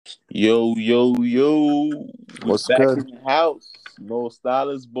Yo, yo, yo. We What's back good? in the house. No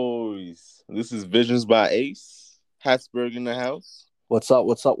stylist boys. This is Visions by Ace. Hatsburg in the house. What's up?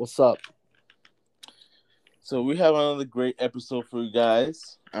 What's up? What's up? So we have another great episode for you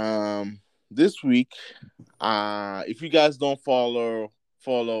guys. This week, if you guys don't follow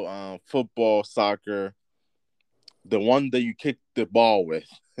football, soccer, the one that you kick the ball with.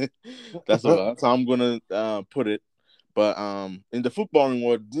 That's how I'm gonna put it. But in the footballing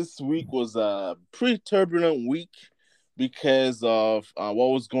world, this week was a pretty turbulent week because of what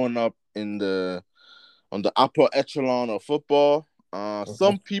was going up in the on the upper echelon of football.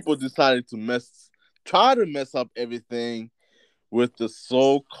 Some people decided to try to mess up everything with the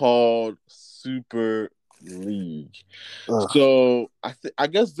so-called Super League. Ugh. So I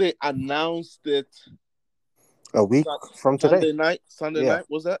guess they announced it A week from today. Sunday night. Sunday Yeah. night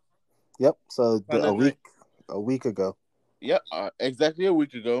was that? Yep. So Sunday a night. week ago. Yeah, exactly a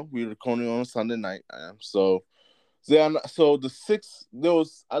week ago. We were recording on Sunday night. So the six there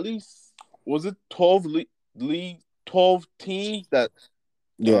was at least was it 12 league 12 teams that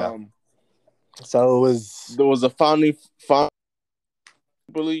Yeah. um So it was. there was a founding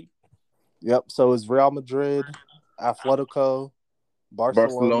Super League. Yep. So it was Real Madrid, Atletico, Barcelona,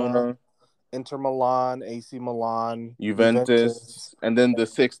 Barcelona, Inter Milan, AC Milan, Juventus. Juventus, and then the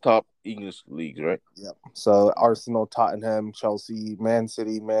six top English leagues, right? Yep. So Arsenal, Tottenham, Chelsea, Man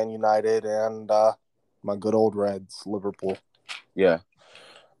City, Man United, and my good old Reds, Liverpool. Yeah.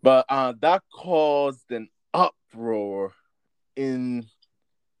 But that caused an uproar in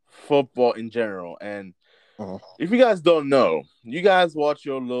football in general. And if you guys don't know, you guys watch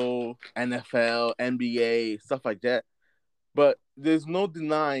your little NFL, NBA, stuff like that. But there's no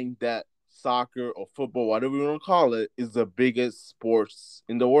denying that soccer or football, whatever you want to call it, is the biggest sports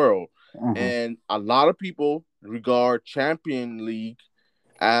in the world. And a lot of people regard Champion League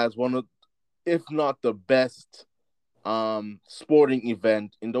as one of, if not the best sporting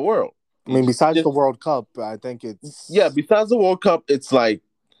event in the world. I mean, besides the World Cup, I think it's Besides the World Cup, it's like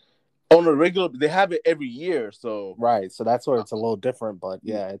on a regular. They have it every year, so right. So that's where it's a little different, but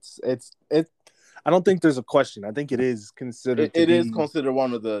yeah, it's. I don't think there's a question. I think it is considered to it is be. considered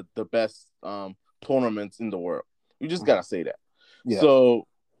one of the best tournaments in the world. You just gotta say that. Yeah. So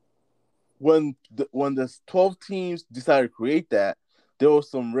when the 12 teams decided to create that, there was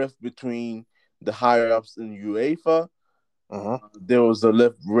some rift between the higher ups in UEFA. There was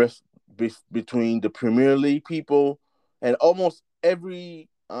a rift between the Premier League people and almost every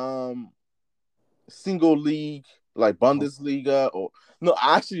single league like Bundesliga or no,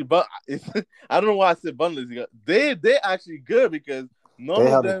 actually, but I don't know why I said Bundesliga. They actually good because none They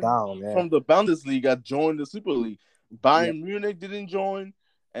of held it them down. Yeah. from the Bundesliga joined the Super League. Yep. Bayern Munich didn't join,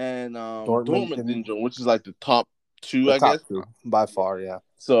 and Dortmund Dortmund didn't join, which is like the top two, the I top guess. two by far. Yeah.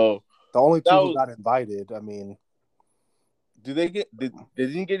 So The only that two who was. got invited. I mean, Did they get? They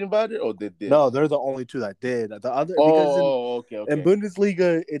didn't get invited, or they did? no, they're the only two that did. The other because Okay, in okay.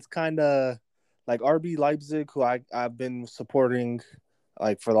 Bundesliga, it's kind of like RB Leipzig, who I've been supporting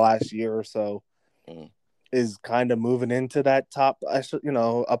like for the last year or so. Is kind of moving into that top,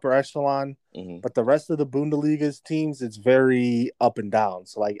 upper echelon. But the rest of the Bundesliga's teams, it's very up and down.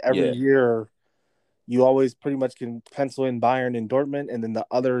 So like every year, you always pretty much can pencil in Bayern and Dortmund, and then the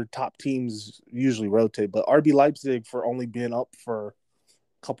other top teams usually rotate. But RB Leipzig, for only being up for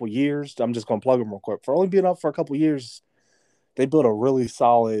a couple years, I'm just gonna plug them real quick. For only being up for a couple years, they built a really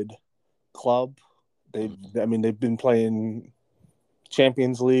solid club. They've been playing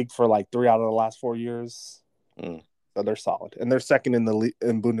Champions League for like 3 out of the last 4 years. So they're solid, and they're second in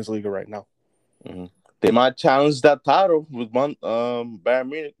in Bundesliga right now. They might challenge that title with Bayern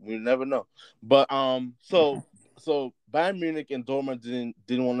Munich. We never know. But so Bayern Munich and Dortmund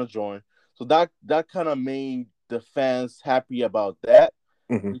didn't want to join. So that kind of made the fans happy about that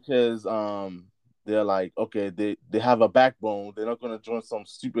because they're like, okay, they have a backbone. They're not gonna join some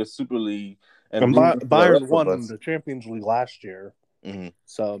stupid Super League and Bayern won the Champions League last year.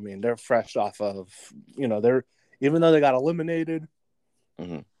 So I mean, they're fresh off of they're even though they got eliminated,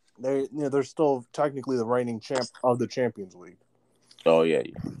 they're still technically the reigning champ of the Champions League. Oh yeah.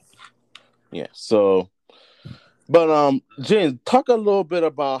 So, but James, talk a little bit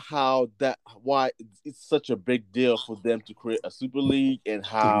about why it's such a big deal for them to create a Super League and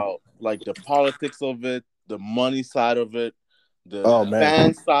how like the politics of it, the money side of it, the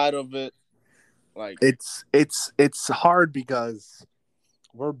fan side of it. Like it's hard because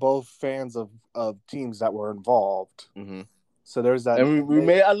we're both fans of teams that were involved. So there's that, and we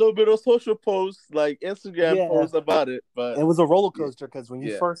made a little bit of social posts, like Instagram posts about it. But it was a roller coaster because when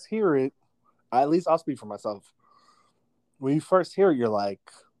you first hear it, at least I'll speak for myself. When you first hear it, you're like,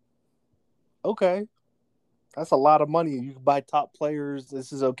 okay, that's a lot of money. You can buy top players.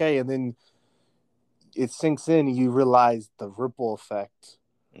 This is okay, and then it sinks in, and you realize the ripple effect.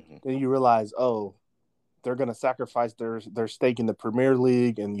 Mm-hmm. Then you realize, oh, they're going to sacrifice their stake in the Premier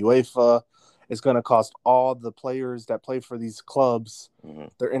League and UEFA. It's going to cost all the players that play for these clubs Mm-hmm.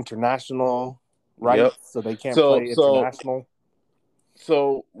 their international Yep. rights, so they can't So play so international.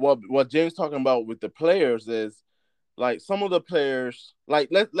 so what James talking about with the players is like some of the players like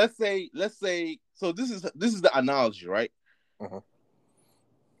let's say so this is the analogy, right? Uh-huh.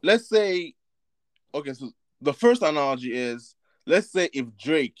 Let's say okay, so the first analogy is let's say if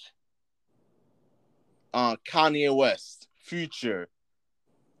Drake, Kanye West, Future,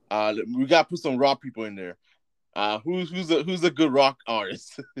 we got to put some rock people in there. Who's a good rock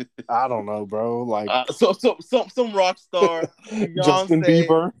artist? I don't know, bro. Like Some rock star, Justin Beyonce,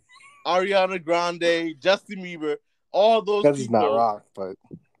 Bieber, Ariana Grande, Justin Bieber, all those because he's not people, rock, but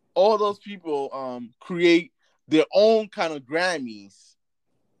create their own kind of Grammys,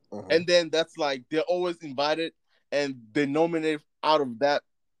 uh-huh. and then that's like they're always invited and they nominate out of that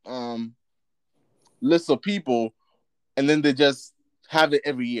um list of people, and then they just have it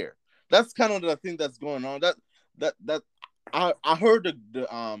every year. That's kind of the thing that's going on. That I heard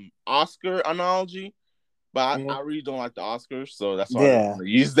the Oscar analogy, but I Mhm. really don't like the Oscars, so that's why I don't Yeah. want to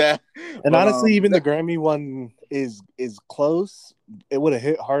use that. And But honestly, even the Grammy one is close. It would have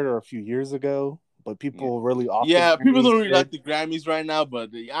hit harder a few years ago, but yeah, people really off the yeah, people Grammys don't really did. like the Grammys right now, but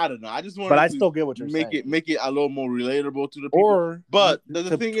I don't know. I just But wanted I to still get what you're make saying. it a little more relatable to the people. Or you But the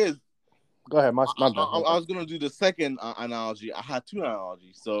to thing is, go ahead, my bad, my I bad. was gonna do the second analogy. I had two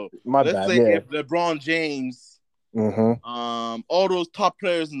analogies. So My let's bad, say yeah. if LeBron James, Mm-hmm. all those top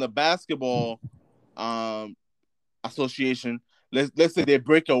players in the basketball um association, let's say they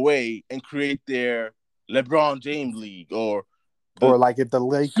break away and create their LeBron James League or the Or like if the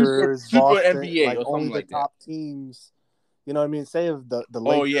Lakers, super Boston, NBA like or only something the like that. top teams, you know what I mean? Say if the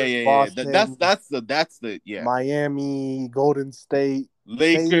Oh yeah, Lakers, yeah, yeah. Boston, That's the yeah. Miami, Golden State, say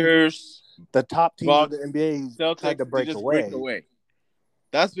Lakers, the top teams of the Bucks, NBA tried Celtics, to they break just break away. away.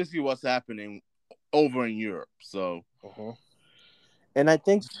 That's basically what's happening over in Europe. So Uh-huh. And I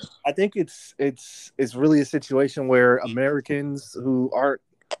think it's really a situation where Americans who aren't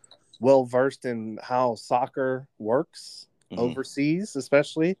well versed in how soccer works mhm, overseas,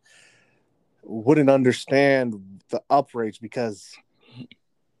 especially, wouldn't understand the outrage because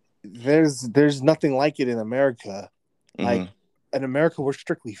there's nothing like it in America. Like mhm, in America, we're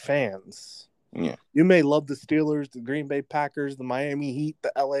strictly fans. yeah, You may love the Steelers, the Green Bay Packers, the Miami Heat,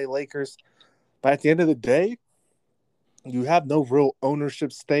 the LA Lakers, but at the end of the day, you have no real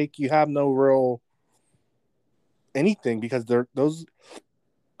ownership stake. You have no real anything because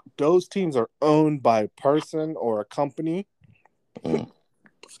those teams are owned by a person or a company. mhm,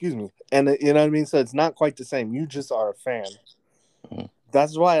 Excuse me, and you know what I mean. So it's not quite the same. You just are a fan. mhm,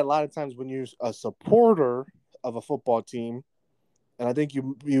 That's why a lot of times when you're a supporter of a football team, and I think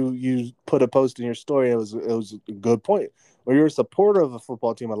you put a post in your story. It was a good point. When you're a supporter of a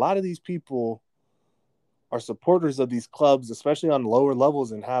football team, a lot of these people are supporters of these clubs, especially on lower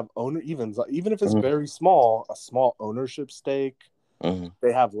levels, and have owner even if it's mhm, very small, a small ownership stake. mhm,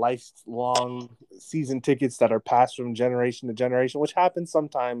 They have lifelong season tickets that are passed from generation to generation, which happens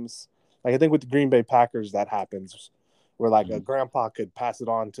sometimes. Like I think with the Green Bay Packers, that happens, where like a mhm, grandpa could pass it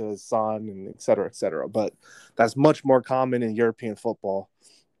on to his son, and et cetera, et cetera. But that's much more common in European football.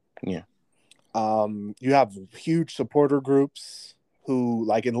 yeah, You have huge supporter groups who,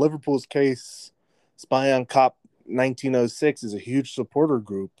 like in Liverpool's case, Spy on Cop 1906 is a huge supporter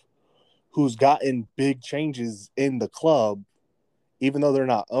group who's gotten big changes in the club even though they're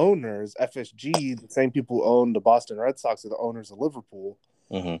not owners. FSG, the same people who own the Boston Red Sox, are the owners of Liverpool.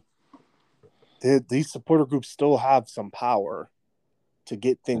 mhm, These supporter groups still have some power to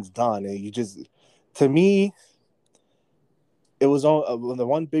get things done. And to me, it was the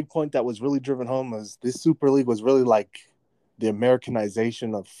one big point that was really driven home was this Super League was really like the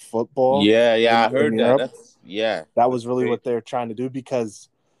Americanization of football yeah, yeah. I in heard that. Europe. That's yeah, That that's was really great. what they're trying to do because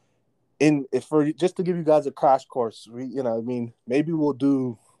if for just to give you guys a crash course, I mean, maybe we'll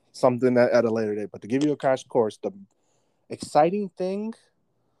do something at a later date, but to give you a crash course, the exciting thing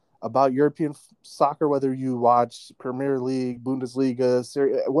about European soccer, whether you watch Premier League, Bundesliga,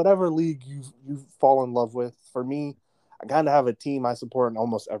 Serie, whatever league you fall in love with. For me, I kind of have a team I support in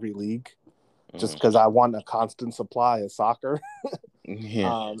almost every league, just Mhm, because I want a constant supply of soccer.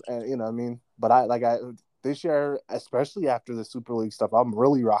 yeah, And you know, what I mean, but I this year, especially after the Super League stuff, I'm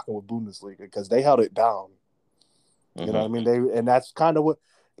really rocking with Bundesliga because they held it down. You know mhm, what I mean? And that's kind of what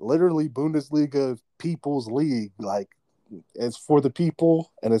literally Bundesliga people's league like. it's for the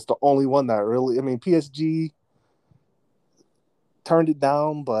people, and it's the only one that really. I mean, PSG turned it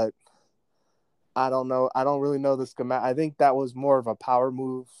down, but I don't know. I don't really know the schematic. I think that was more of a power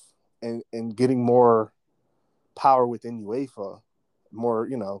move and getting more power within UEFA, more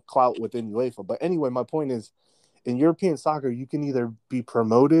clout within UEFA. But anyway, my point is, in European soccer, you can either be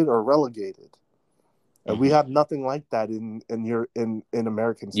promoted or relegated. And we have nothing like that in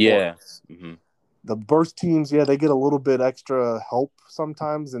American Yeah. sports. The worst teams, yeah, they get a little bit extra help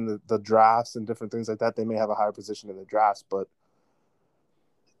sometimes in the drafts and different things like that. They may have a higher position in the drafts, but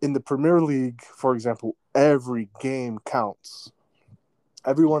in the Premier League, for example, every game counts.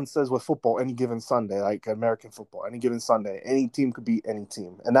 Everyone says with football, any given Sunday, like American football, any given Sunday, any team could beat any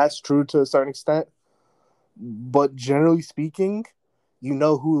team. And that's true to a certain extent. But generally speaking, you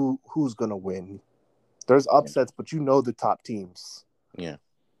know who's going to win. There's upsets, but you know the top teams. Yeah.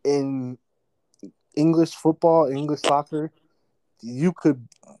 In English football, English soccer, you could,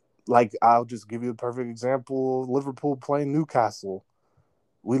 like, I'll just give you a perfect example. Liverpool playing Newcastle.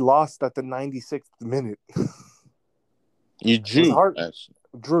 We lost at the 96th minute. You It was drew, hard, actually.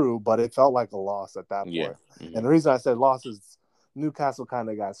 drew, but it felt like a loss at that Yeah. point. And the reason I said loss is Newcastle kind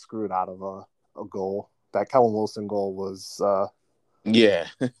of got screwed out of a goal. That Callum Wilson goal was, Yeah.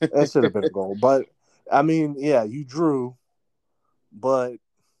 it should have been a goal. But, I mean, yeah, you drew, but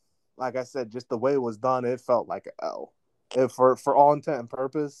like I said, just the way it was done, it felt like an L. For all intent and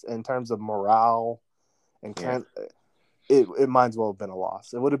purpose, in terms of morale and it might as well have been a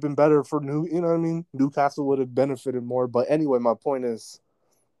loss. It would have been better for you know what I mean? Newcastle would have benefited more. But anyway, my point is,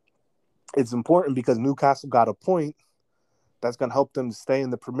 it's important because Newcastle got a point that's going to help them stay in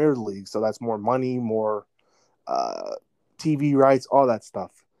the Premier League. So that's more money, more uh, TV rights, all that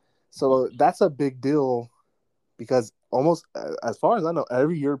stuff. So that's a big deal because almost, as far as I know,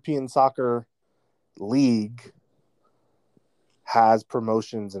 every European soccer league has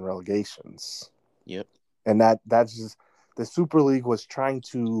promotions and relegations. Yep. And that's just, the Super League was trying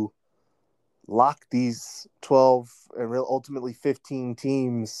to lock these 12 and ultimately 15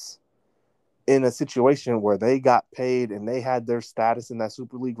 teams in a situation where they got paid and they had their status in that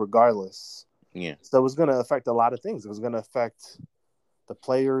Super League regardless. Yeah. So it was going to affect a lot of things. It was going to affect the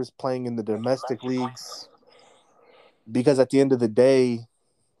players playing in the domestic leagues, because at the end of the day,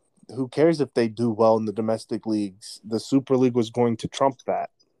 who cares if they do well in the domestic leagues? The Super League was going to trump that.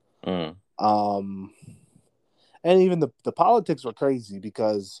 Um, and even the politics were crazy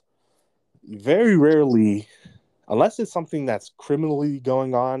because very rarely, unless it's something that's criminally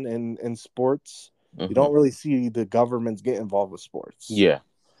going on in sports, you don't really see the governments get involved with sports. Yeah.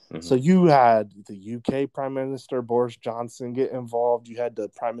 So you had the UK Prime Minister Boris Johnson get involved. You had the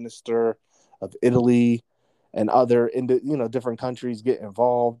Prime Minister of Italy and other different countries get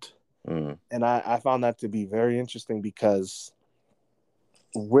involved. And I found that to be very interesting because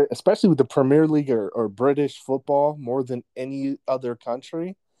especially with the Premier League or British football, more than any other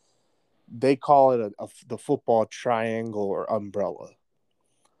country, they call it the football triangle or umbrella.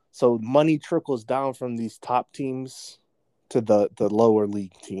 So money trickles down from these top teams to the lower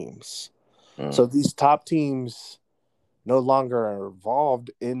league teams. So these top teams no longer are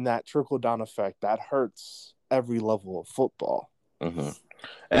involved in that trickle down effect. That hurts every level of football.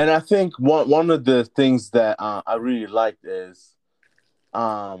 And I think one of the things that I really liked is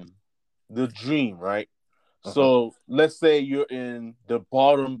the dream, right? So let's say you're in the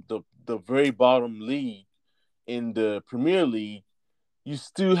bottom, the very bottom league in the Premier League, you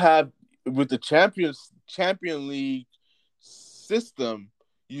still have, with the champion league system,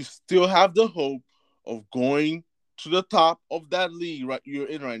 you still have the hope of going to the top of that league right you're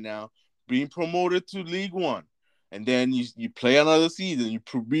in right now, being promoted to League One, and then you play another season,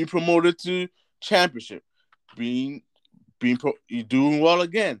 being promoted to Championship, being you're doing well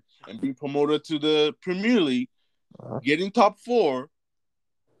again, and being promoted to the Premier League, getting top four.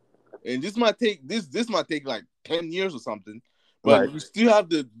 And this might take like 10 years or something, but Right. you still have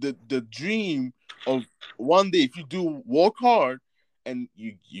the dream of one day, if you do work hard and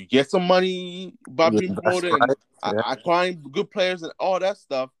you get some money by being That's promoted and right. Yeah. acquiring good players and all that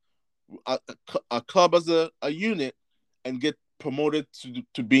stuff, a club as a unit, and get promoted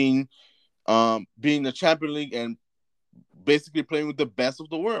to being the Champion League and basically playing with the best of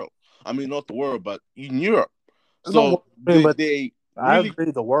the world. I mean, not the world, but in Europe. No, So I mean, but they I really,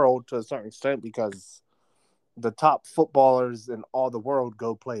 agree the world to a certain extent because the top footballers in all the world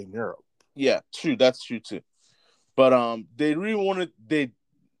go play in Europe. yeah, true. That's true too. But they really wanted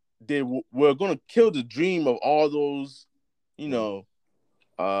were gonna kill the dream of all those, you know,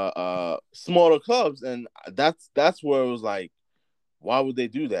 smaller clubs, and that's where it was like, why would they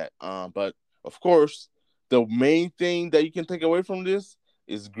do that? But of course, the main thing that you can take away from this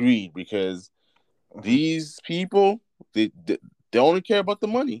is greed, because these people they only care about the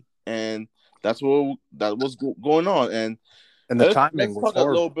money, and that was going on. And And the timing was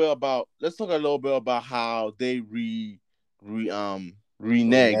horrible. let's talk a little bit about how they re reneged,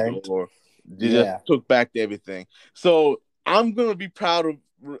 Reneged. or they just Yeah. took back everything. So I'm gonna be proud of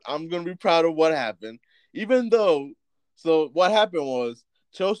what happened, even though. So what happened was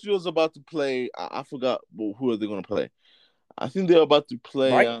Chelsea was about to play. I forgot who are they gonna play. I think they're about to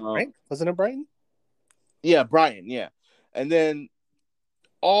play. Brighton, right? Wasn't it Brighton? Yeah, Brian. Yeah, and then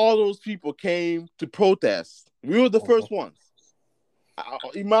all those people came to protest. We were the Mhm. first ones.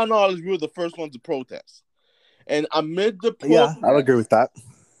 In my knowledge, we were the first ones to protest. And Yeah, I would agree with that.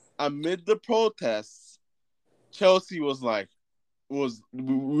 amid the protests, Chelsea was like,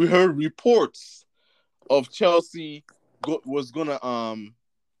 we heard reports of Chelsea was gonna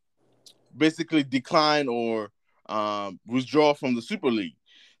basically decline or withdraw from the Super League.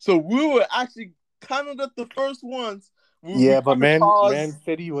 So we were actually kind of the first ones. We Yeah, but kind of Man caused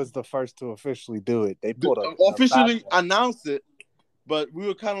City was the first to officially do it. They pulled a fast officially one. announced it, but we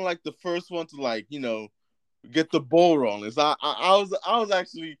were kind of like the first one to, like, get the ball rolling. So I was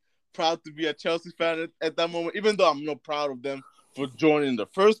actually proud to be a Chelsea fan at that moment, even though I'm not proud of them for joining in the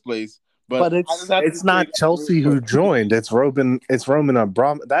first place. But But I just have to it's say not that we were Chelsea who first. joined. It's Roman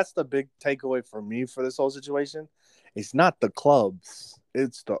Abramovich. That's the big takeaway for me for this whole situation. It's not the clubs.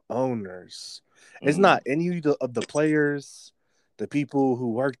 It's the owners. It's Mm-hmm. not any of the players, the people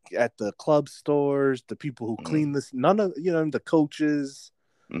who work at the club stores, the people who clean this. None of the coaches,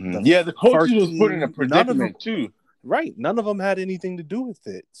 Mm-hmm. the Yeah, the coaches first was put in a team. None of them. predicament too. Right. None of them had anything to do with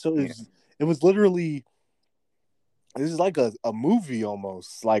it. So Yeah. it was literally this is like a movie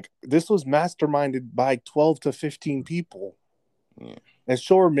almost. Like this was masterminded by 12 to 15 people. Yeah. And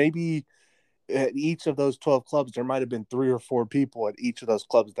sure, maybe at each of those 12 clubs, there might have been 3 or 4 people at each of those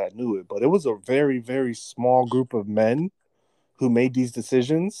clubs that knew it. But it was a very, very small group of men who made these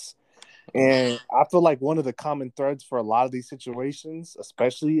decisions. And I feel like one of the common threads for a lot of these situations,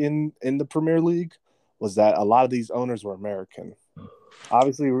 especially in the Premier League, was that a lot of these owners were American.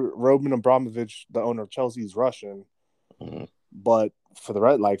 Obviously, Roman Abramovich, the owner of Chelsea, is Russian. Mm-hmm. But for the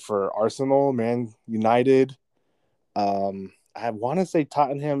like for Arsenal, Man United, I want to say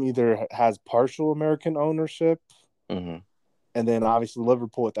Tottenham either has partial American ownership, Mm-hmm. and then obviously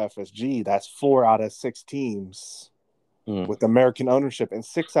Liverpool with FSG. That's 4 out of 6 teams Mm-hmm. with American ownership, and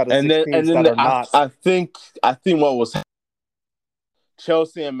 6 out of 6 And teams then that are not. I think what was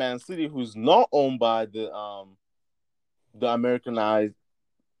Chelsea and Man City, who's not owned by the Americanized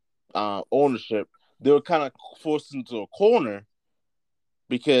ownership, they were kind of forced into a corner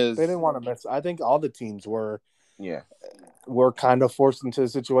They because didn't want to mess. I think all the teams yeah. were kind of forced into a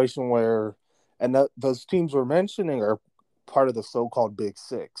situation where, and those teams we're mentioning are part of the so-called Big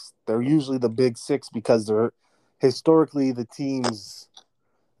Six. They're usually the Big Six because they're historically the teams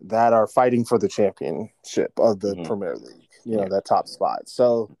that are fighting for the championship of the Mm-hmm. Premier League, Yeah. that top spot.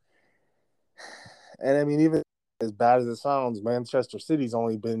 So, and I mean, even as bad as it sounds, Manchester City's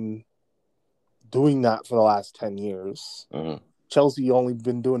only been doing that for the last 10 years. Mm-hmm. Chelsea only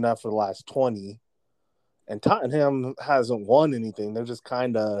been doing that for the last 20. And Tottenham hasn't won anything. They're just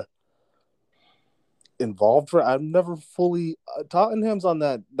kind of involved for. I've never fully. Tottenham's on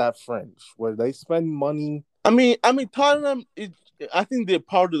that fringe where they spend money. Tottenham. I think they're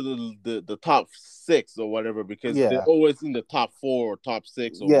part of the top six or whatever, because they're Yeah, always in the top four or top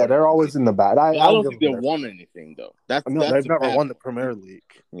six or yeah, whatever. they're always in the bad. But I I'll don't give think them they their. won anything though. That's No, that's they've the never bad won the part. Premier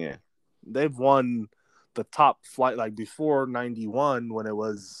League. Yeah. They've won the top flight like before '91 when it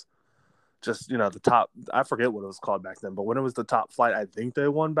was just the top. I forget what it was called back then, but when it was the top flight, I think they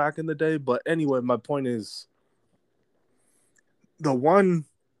won back in the day. But anyway, my point is the one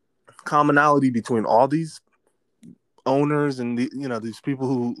commonality between all these owners and these people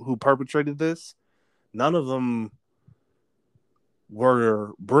who perpetrated this, none of them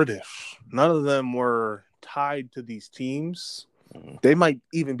were British. None of them were tied to these teams. Mm-hmm. They might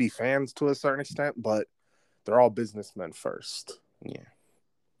even be fans to a certain extent, but they're all businessmen first. Yeah.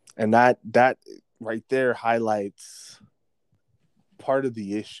 And that right there highlights part of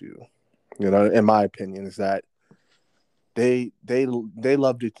the issue. In my opinion, is that they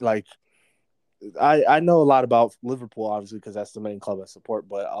loved it. Like I know a lot about Liverpool, obviously, because that's the main club I support.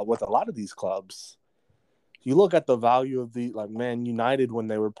 But with a lot of these clubs, you look at the value of Man United when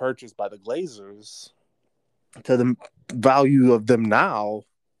they were purchased by the Glazers to the value of them now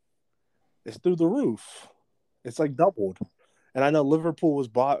is through the roof. It's like doubled. And I know Liverpool was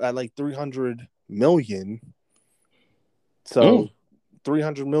bought at like 300 million. So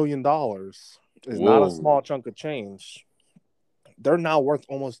 $300 million. is not a Whoa. small chunk of change. They're now worth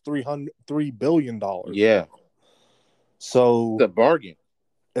almost $3 billion. Yeah. So The bargain.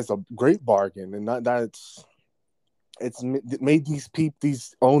 it's a great bargain, and it's made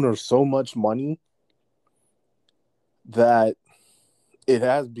these owners so much money that it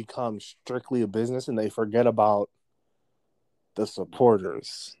has become strictly a business, and they forget about the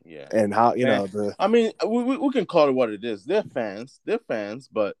supporters. Yeah. And how I mean, we can call it what it is. They're fans. They're fans,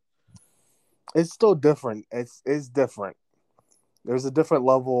 but it's still different. It's different. There's a different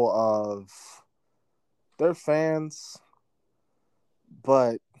level of they're fans,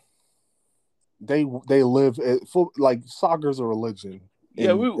 but they live it, like soccer's a religion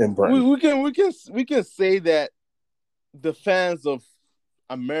yeah, in Britain. we can say that the fans of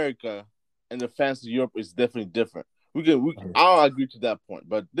America and the fans of Europe is definitely different. I'll agree to that point,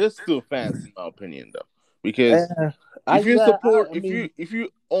 but there's still fans in my opinion though, because Yeah, if you support I mean, if you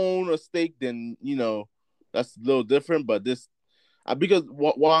own a stake, then that's a little different. But this because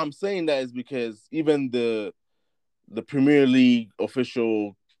why I'm saying that is because even the Premier League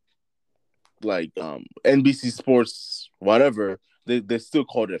official, like NBC Sports whatever, they still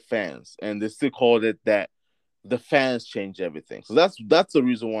call it fans, and they still call it that the fans change everything. So that's the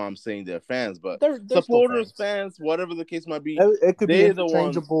reason why I'm saying they're fans. But they're still supporters, fans. fans, whatever the case might be, It could be they're the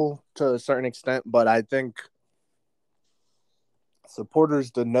ones. interchangeable to a certain extent, but I think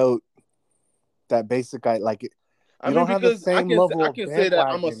supporters denote that basic. I You mean, don't have the because same I level of can say that I'm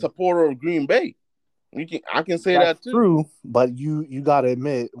a bandwagon. supporter of Green Bay. I can say That's that too. true, but you got to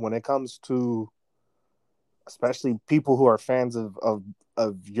admit when it comes to especially people who are fans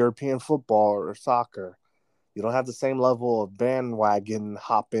of European football or soccer, you don't have the same level of bandwagon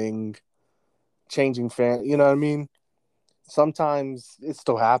hopping, changing fan. You know what I mean? Sometimes it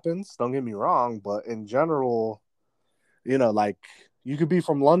still happens. Don't get me wrong, but in general, like you could be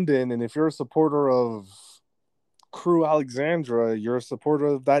from London, and if you're a supporter of Crew Alexandra, you're a supporter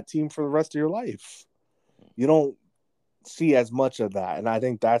of that team for the rest of your life. You don't see as much of that, and I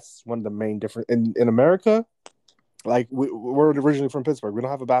think that's one of the main difference in America. Like we're originally from Pittsburgh, we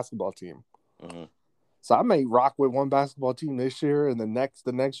don't have a basketball team, Mm-hmm. so I may rock with one basketball team this year and the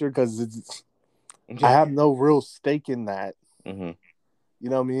next year because I have no real stake in that. Mm-hmm. You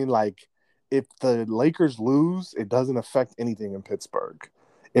know what I mean? Like if the Lakers lose, it doesn't affect anything in Pittsburgh.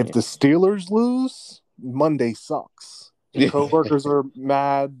 If Yeah. the Steelers lose, Monday sucks. Your coworkers are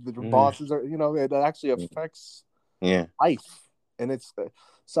mad. Your bosses are. It actually affects Yeah. life, and it's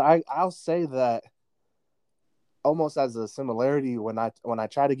so I'll say that almost as a similarity when I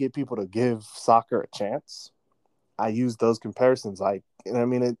try to get people to give soccer a chance, I use those comparisons. Like, I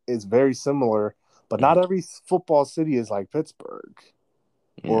mean, it's very similar, but not every football city is like Pittsburgh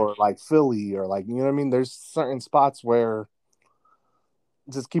Yeah. or like Philly or like what I mean. There's certain spots where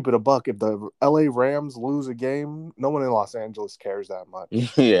just keep it a buck. If the LA Rams lose a game, no one in Los Angeles cares that much. Yeah.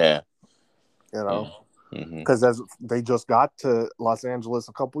 You Yeah. know, Mm-hmm. because as they just got to Los Angeles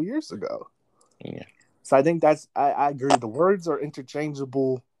a couple years ago. Yeah. So I think I agree. The words are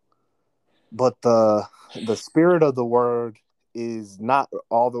interchangeable, but the spirit of the word is not.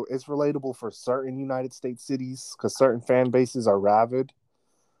 Although it's relatable for certain United States cities because certain fan bases are rabid,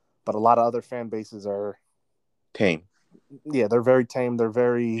 but a lot of other fan bases are Tame. yeah, they're very tame. They're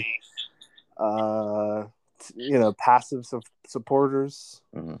very passive supporters.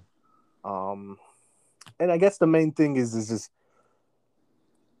 Mm-hmm. Um, and I guess the main thing is just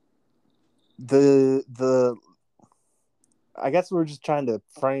the I guess we're just trying to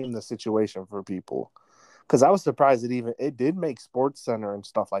frame the situation for people because I was surprised it did make Sports Center and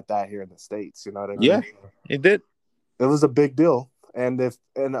stuff like that here in the States. You know what I Yeah, mean? it did. It was a big deal, and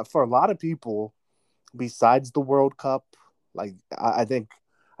for a lot of people, besides the World Cup, like I think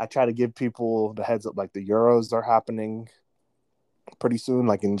I try to give people the heads up. Like the Euros are happening pretty soon,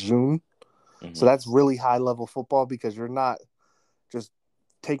 like in June. So Mm-hmm. that's really high level football because you're not just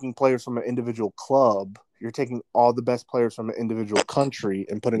taking players from an individual club. You're taking all the best players from an individual country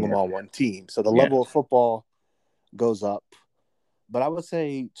and putting them Yeah. on one team. So the Yeah. level of football goes up. But I would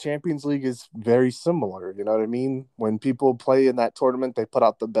say Champions League is very similar. You know what I mean? When people play in that tournament, they put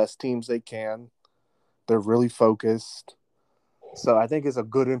out the best teams they can. They're really focused. So I think it's a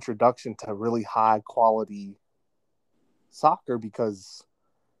good introduction to really high quality soccer because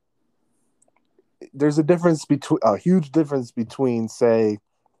there's a huge difference between, say,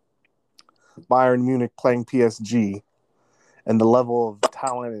 Bayern Munich playing PSG and the level of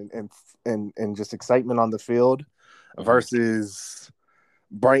talent and just excitement on the field Mm-hmm. versus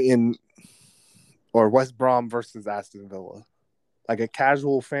Brighton or West Brom versus Aston Villa. Like a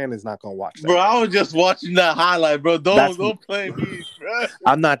casual fan is not gonna watch that Bro, game. I was just watching that highlight, bro. That's Don't play me, bro.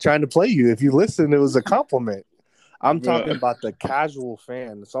 I'm not trying to play you. If you listen, it was a compliment. I'm Bro. talking about the casual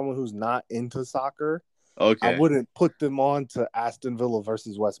fan, someone who's not into soccer. I Okay. wouldn't put them on to Aston Villa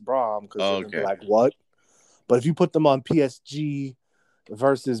versus West Brom because they're gonna be Okay. like, "What?" But if you put them on PSG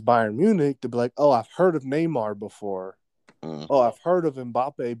versus Bayern Munich, they'll be like, "Oh, I've heard of Neymar before. Oh, I've heard of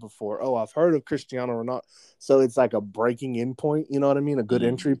Mbappe before. Oh, I've heard of Cristiano Ronaldo." So it's like a breaking in point. You know what I mean? A good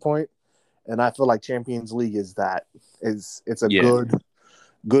entry point. And I feel like Champions League is that. It's a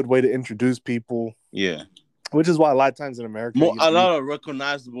good way to introduce people. Yeah. Which is why a lot of times in America, A lot of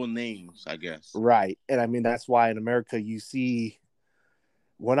recognizable names, I guess. Right. And I mean, that's why in America you see,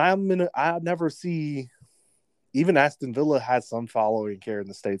 I never see, even Aston Villa has some following here in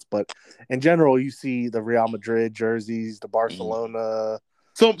the States, but in general, you see the Real Madrid jerseys, the Barcelona.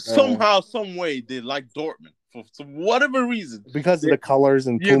 Somehow, some way, they like Dortmund for whatever reason. Because of the colors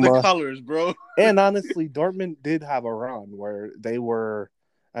and Puma. Yeah, the colors, bro. And honestly, Dortmund did have a run where they were,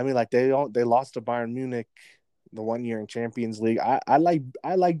 I mean, like they lost to Bayern Munich the 1 year in Champions League. I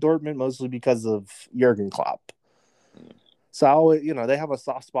like Dortmund mostly because of Jurgen Klopp. So they have a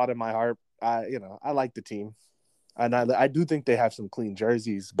soft spot in my heart. I like the team, and I do think they have some clean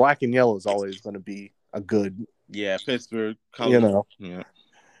jerseys. Black and yellow is always going to be a good. Yeah, Pittsburgh color. Yeah.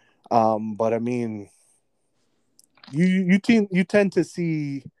 But I mean, you tend to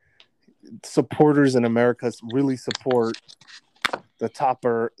see supporters in America really support the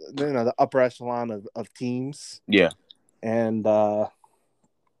upper echelon of teams. Yeah. And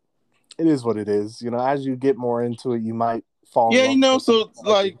it is what it is. As you get more into it, you might fall. Yeah, so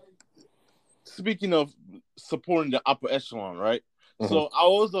like speaking of supporting the upper echelon, right? Mm-hmm. So I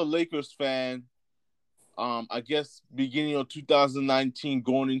was a Lakers fan. I guess beginning of 2019,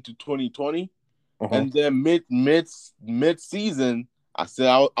 going into 2020, and then mid season, I said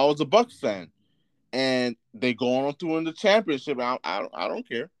I was a Bucks fan. And they go on to win the championship. I don't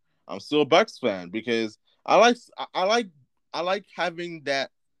care. I'm still a Bucks fan because I like having that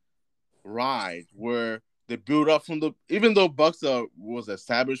ride where they build up from even though Bucks was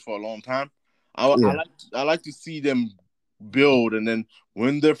established for a long time. I like to see them build and then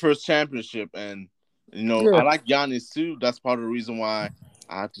win their first championship. And I like Giannis too. That's part of the reason why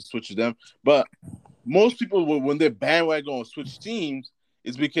I have to switch to them. But most people when they're bandwagon or switch teams,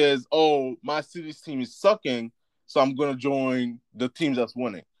 it's because, my city's team is sucking, so I'm gonna join the teams that's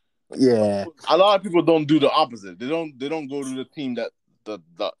winning. Yeah, a lot of people don't do the opposite. They don't go to the team that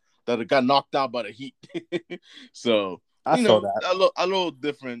got knocked out by the Heat. So I saw that a little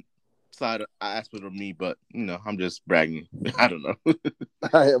different side aspect of me, but I'm just bragging. I don't know.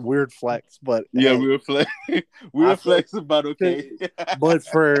 Weird flex, but yeah, weird flex, but okay. But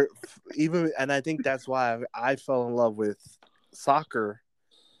for even, and I think that's why I fell in love with soccer.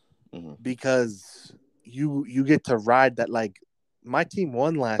 Because you get to ride that. Like my team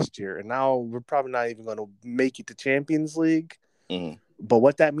won last year, and now we're probably not even going to make it to Champions League. But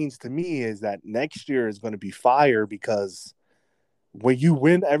what that means to me is that next year is going to be fire because when you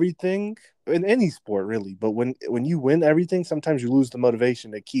win everything in any sport, really, but when you win everything, sometimes you lose the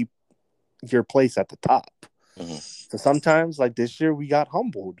motivation to keep your place at the top. So sometimes, like this year, we got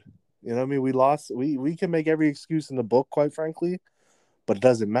humbled. You know what I mean? We lost. We can make every excuse in the book, quite frankly. But it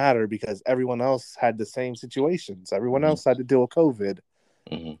doesn't matter because everyone else had the same situations. Everyone else had to deal with COVID.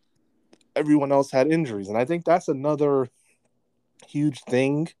 Everyone else had injuries. And I think that's another huge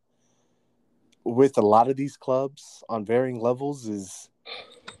thing with a lot of these clubs on varying levels is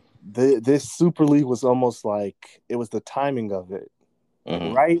this Super League was almost like it was the timing of it.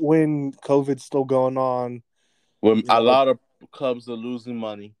 Right when COVID's still going on. When a lot of clubs are losing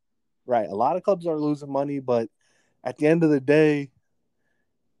money. Right. A lot of clubs are losing money, but at the end of the day,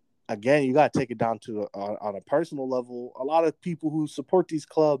 again, you got to take it down to on a personal level. A lot of people who support these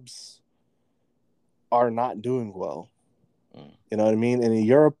clubs are not doing well. You know what I mean? And in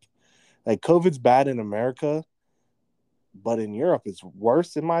Europe, like COVID's bad in America, but in Europe it's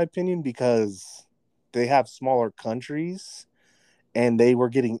worse in my opinion because they have smaller countries and they were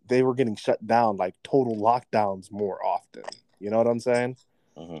getting shut down, like total lockdowns more often. You know what I'm saying?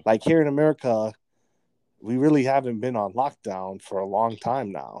 Like here in America, we really haven't been on lockdown for a long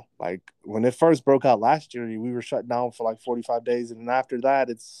time now. Like when it first broke out last year, we were shut down for like 45 days. And then after that,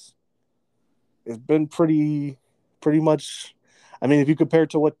 it's been pretty much. I mean, if you compare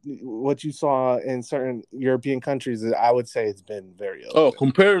it to what you saw in certain European countries, I would say it's been very open.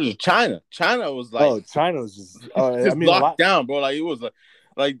 Compared to China. China was like... China was just... I mean, locked down, bro. Like, it was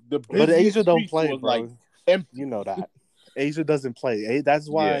like the busiest... But Asia don't play, bro. Like, empty. You know that. Asia doesn't play. That's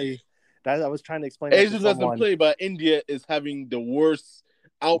why... That I was trying to explain that to Asia doesn't someone, play, but India is having the worst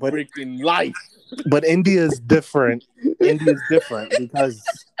but outbreak in life. India is different. India is different because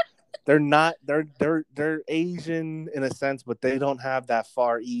they're not they're Asian in a sense, but they don't have that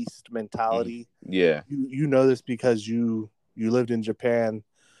Far East mentality. Yeah. You know this because you lived in Japan,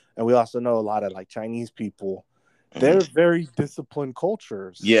 and we also know a lot of like Chinese people. They're very disciplined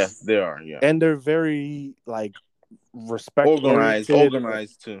cultures, Yes, they are. Yeah. and they're very like respect Organized, oriented,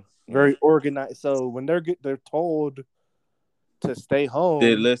 organized too. Yeah. very organized. So when they're told to stay They home,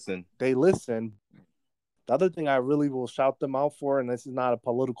 listen. they listen. The other thing I really will shout them out for, and this is not a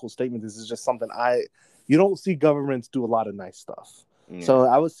political statement, this is just something you don't see governments do a lot of nice stuff. Yeah. So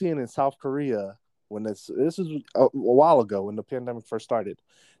I was seeing in South Korea when this is a while ago when the pandemic first started,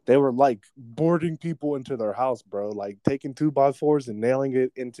 they were like boarding people into their house, bro, like taking 2x4s and nailing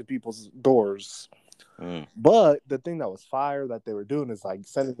it into people's doors. But the thing that was fire that they were doing is like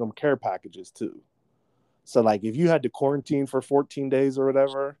sending them care packages too. So like if you had to quarantine for 14 days or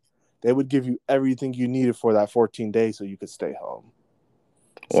whatever, they would give you everything you needed for that 14 days so you could stay home.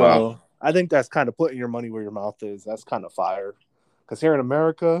 Wow. So I think that's kind of putting your money where your mouth is. That's kind of fire. Because here in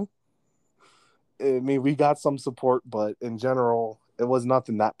America, I mean, we got some support, but in general, it was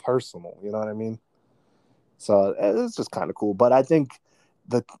nothing that personal. You know what I mean? So it's just kind of cool. But I think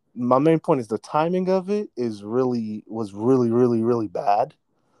my main point is the timing of it was really, really bad.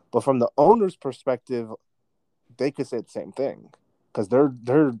 But from the owner's perspective, they could say the same thing because they're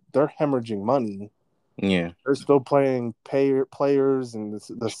hemorrhaging money. Yeah. They're still playing players and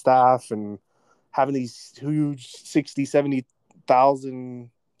the staff and having these huge 60, 70,000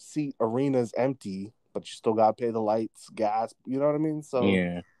 seat arenas empty, but you still got to pay the lights, gas. You know what I mean? So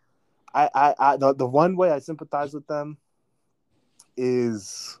Yeah. the one way I sympathize with them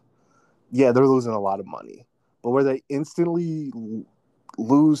is, yeah, they're losing a lot of money, but where they instantly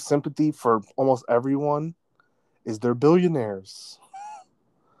lose sympathy for almost everyone is they're billionaires.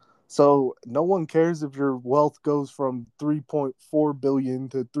 So no one cares if your wealth goes from 3.4 billion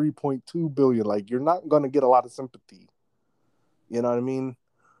to 3.2 billion. Like you're not going to get a lot of sympathy. You know what I mean?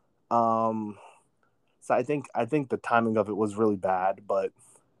 So I think the timing of it was really bad, but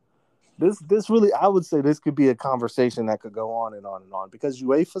this really, I would say this could be a conversation that could go on and on and on because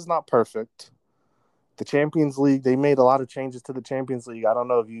UEFA's not perfect. The Champions League, they made a lot of changes to the Champions League. I don't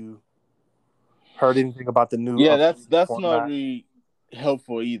know if you heard anything about the new Yeah, updated that's not format. really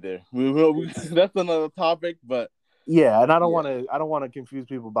helpful either. That's another topic, but Yeah, and yeah. I don't want to confuse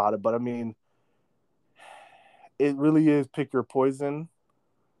people about it, but I mean, it really is pick your poison.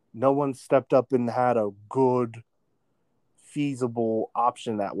 No one stepped up and had a good, feasible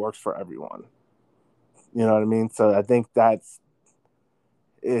option that works for everyone. You know what I mean? So I think that's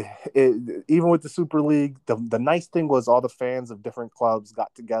even with the Super League, the nice thing was all the fans of different clubs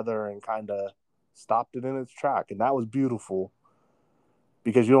got together and kind of stopped it in its track, and that was beautiful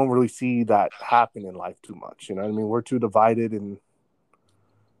because you don't really see that happen in life too much. You know what I mean? We're too divided, and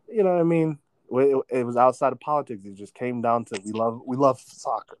you know what I mean. It was outside of politics. It just came down to we love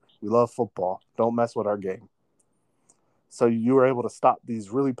soccer, we love football. Don't mess with our game. So you were able to stop these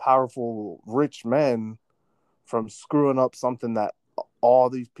really powerful, rich men from screwing up something that all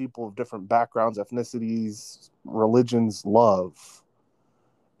these people of different backgrounds, ethnicities, religions love.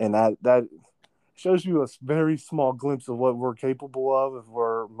 And that shows you a very small glimpse of what we're capable of if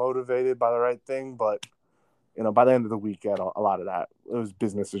we're motivated by the right thing. But, you know, by the end of the week, a lot of that, it was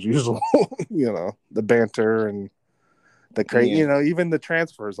business as usual. You know, the banter and Yeah. you know, even the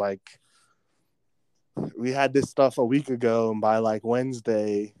transfers, like, we had this stuff a week ago, and by like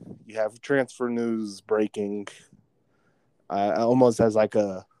Wednesday, you have transfer news breaking. Almost as like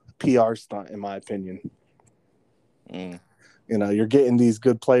a PR stunt, in my opinion. Mm. You know, you're getting these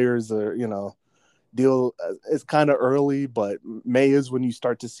good players, or you know, deal. It's kind of early, but May is when you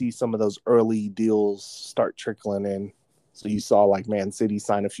start to see some of those early deals start trickling in. So you saw like Man City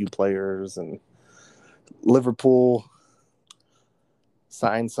sign a few players, and Liverpool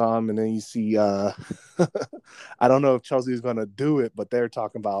sign some, and then you see I don't know if Chelsea's going to do it, but they're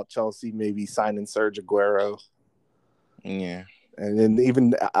talking about Chelsea maybe signing Serge Aguero. Yeah. And then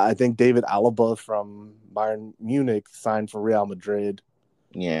even I think David Alaba from Bayern Munich signed for Real Madrid.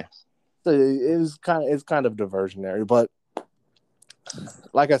 Yeah. So it's kind of diversionary, but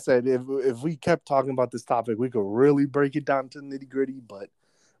like I said, if we kept talking about this topic, we could really break it down to nitty gritty. But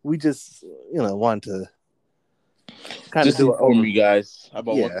we just want to kind of Just do it inform over. you guys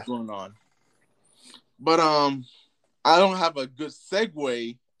about what's Yeah. going on. But I don't have a good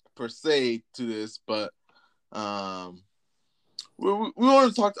segue per se to this, but we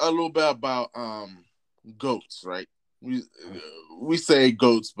want to talk a little bit about goats, right? We say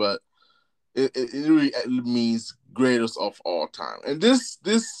goats, but it really means greatest of all time. And this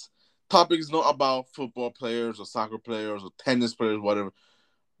topic is not about football players or soccer players or tennis players, whatever.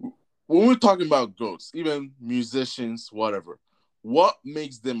 When we're talking about goats, even musicians, whatever, what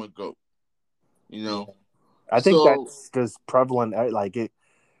makes them a goat? You Yeah. know. I think So that's just prevalent. Like it,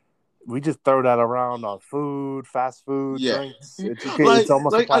 we just throw that around on food, fast food, yeah, drinks. It's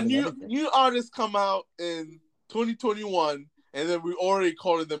almost like a applied to everything. new artist come out in 2021, and then we already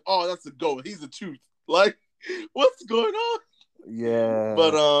calling them. Oh, that's a goat. He's the truth. Like, what's going on?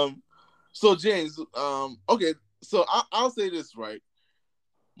 But Yeah. so James, okay, so I'll say this right.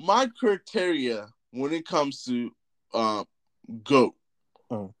 My criteria when it comes to GOAT,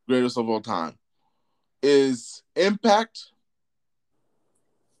 greatest of all time, is impact,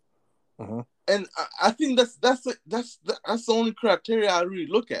 and I think that's the only criteria I really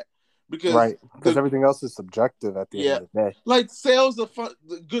look at because Right, because everything else is subjective at the end yeah, of the day. like sales are fun,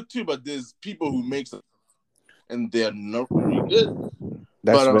 good too, but there's people who make some and they're not really good.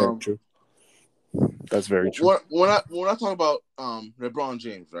 That's But very true. That's very true. when I talk about LeBron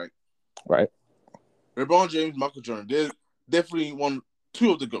James, right? Right. LeBron James, Michael Jordan, they're definitely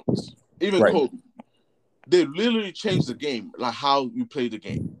two of the GOATs. Even Right. Kobe. They literally changed the game, like how we play the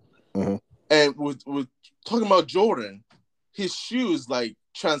game. Mm-hmm. And with talking about Jordan, his shoes like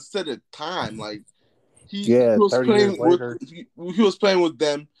transcended time. Like he was 30 years playing with later. he was playing with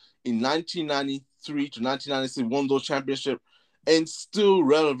them in 1993 to 1996, won those championship, and still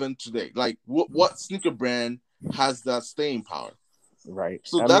relevant today. Like what sneaker brand has that staying power? Right.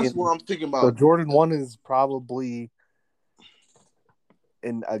 So I that's mean, what I'm thinking the about. Jordan 1 is probably,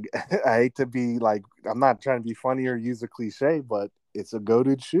 and I hate to be like, I'm not trying to be funny or use a cliche, but it's a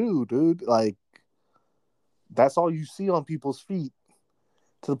goated shoe, dude. Like, that's all you see on people's feet,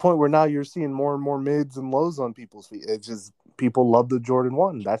 to the point where now you're seeing more and more mids and lows on people's feet. It's just people love the Jordan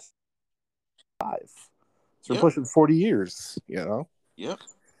 1. That's 5. So we're Yep. pushing 40 years, you know? Yep.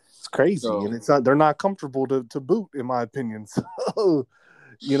 It's crazy. So, And they're not comfortable to boot, in my opinion. So,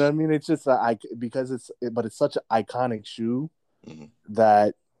 you know what I mean? It's just, but it's such an iconic shoe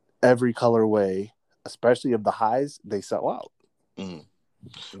that every colorway, especially of the highs, they sell out.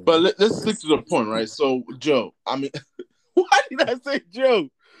 but let's stick to the point, right? So, Joe, I mean, why did I say Joe?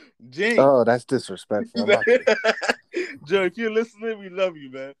 James. Oh, that's disrespectful. I'm not Joe, if you're listening, we love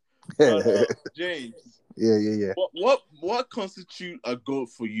you, man. But James, yeah. what constitute a GOAT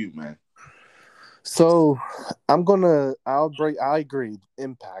for you, man? So I agree,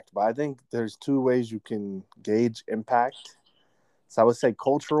 impact, but I think there's two ways you can gauge impact. So I would say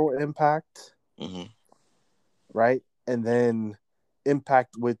cultural impact, right? And then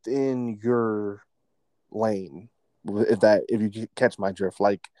impact within your lane. If you catch my drift,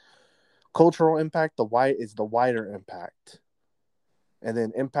 like cultural impact, is the wider impact. And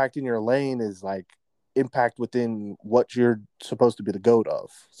then impact in your lane is like impact within what you're supposed to be the GOAT of.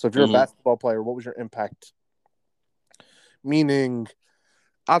 So if you're a basketball player, what was your impact? Meaning,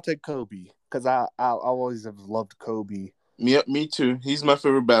 I'll take Kobe because I always have loved Kobe. Me too. He's my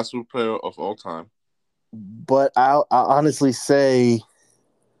favorite basketball player of all time. But I'll honestly say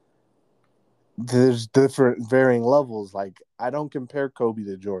there's different varying levels. Like, I don't compare Kobe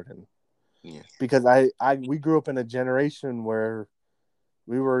to Jordan. Yeah. Because we grew up in a generation where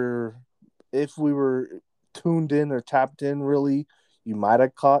if we were tuned in or tapped in, really, you might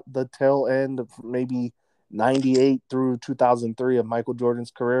have caught the tail end of maybe 98 through 2003 of Michael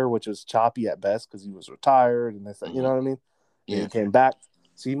Jordan's career, which was choppy at best because he was retired and this, you know what I mean? Yeah. And he came back.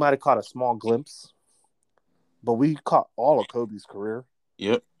 So you might have caught a small glimpse, but we caught all of Kobe's career.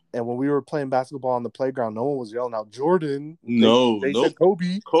 Yep. And when we were playing basketball on the playground, no one was yelling out Jordan. They said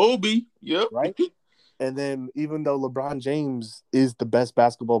Kobe. Kobe. Yep. Right. And then even though LeBron James is the best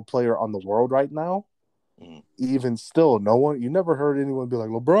basketball player on the world right now, even still, you never heard anyone be like,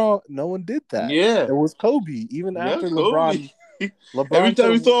 LeBron. No one did that. Yeah. It was Kobe. Even after Kobe. LeBron Every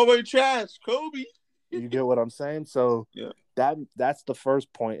time we throw away trash, Kobe. You get what I'm saying? So that's the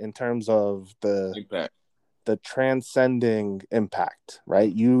first point in terms of the impact. The transcending impact,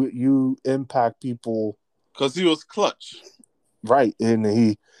 right? You impact people because he was clutch, right? And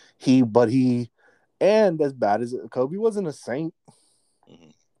and as bad as Kobe wasn't a saint,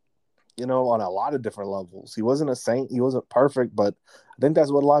 you know, on a lot of different levels. He wasn't a saint. He wasn't perfect, but I think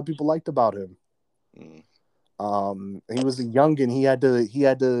that's what a lot of people liked about him. He was a youngin. He had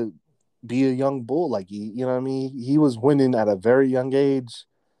to be a young bull, like you know what I mean. He was winning at a very young age,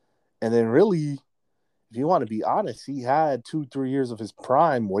 and then really, if you want to be honest, he had 2-3 years of his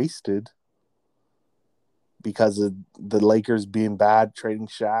prime wasted because of the Lakers being bad, trading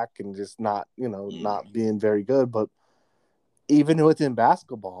Shaq, and just not being very good. But even within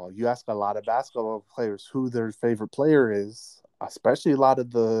basketball, you ask a lot of basketball players who their favorite player is, especially a lot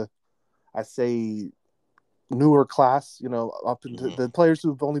of the, I say, newer class, up into Mm-hmm. the players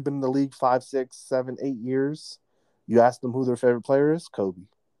who've only been in the league 5, 6, 7, 8 years. You ask them who their favorite player is, Kobe.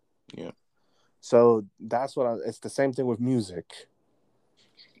 Yeah. So that's it's the same thing with music.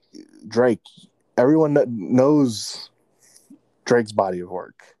 Drake, everyone knows Drake's body of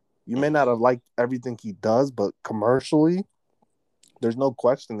work. You may not have liked everything he does, but commercially, there's no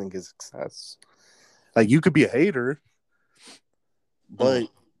questioning his success. Like, you could be a hater, but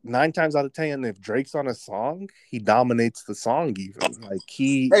 9 times out of 10, if Drake's on a song, he dominates the song. Even like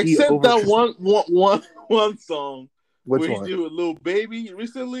he Except over. that one song Which where he one? did with Lil Baby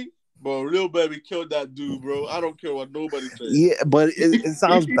recently. Bro, Lil Baby killed that dude, bro. I don't care what nobody Yeah, says. but it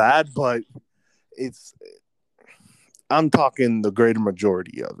sounds bad, but it's. I'm talking the greater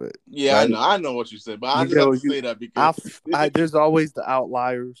majority of it, Yeah, right? I know what you said, but I You just have know, to say that because there's always the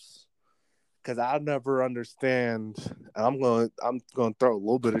outliers because I'll never understand. And I'm going to throw a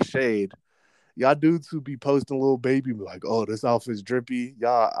little bit of shade. Y'all dudes who be posting Little Baby be like, "Oh, this outfit's drippy."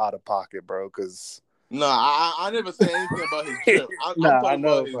 Y'all out of pocket, bro. Because no, I never say anything about his drip. I'm nah, I talking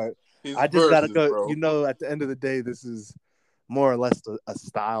about know, but his I just gotta verses, go. bro. At the end of the day, this is more or less a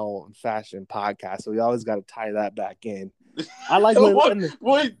style and fashion podcast, so we always got to tie that back in. I like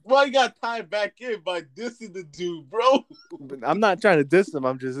Why you got tied back in by dissing the dude, bro? I'm not trying to diss them.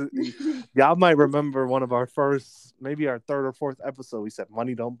 I'm just y'all might remember one of our first, maybe our third or fourth episode. We said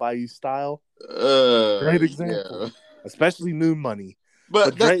money don't buy you style. Great example, Yeah. especially new money.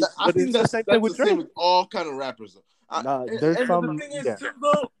 But But Drake, I but think it's the same thing that's with the same Drake. with all kind of rappers. Nah, there's And the some, thing is, yeah. too,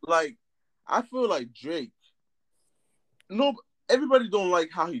 though, like I feel like Drake. No, everybody don't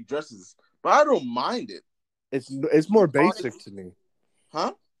like how he dresses, but I don't mind it. It's more basic to me.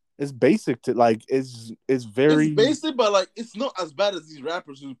 Huh? It's basic to like it's It's very basic, but like it's not as bad as these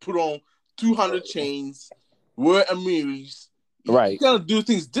rappers who put on 200 chains, wear Amiris. You right. gotta do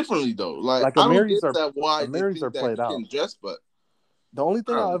things differently though. Like Like I don't get that why they Amiris are think that played you out. can dress, but The only I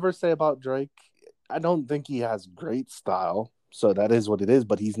thing don't I'll know. ever say about Drake, I don't think he has great style. So that is what it is.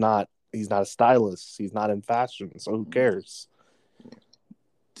 But he's not a stylist. He's not in fashion. So who cares?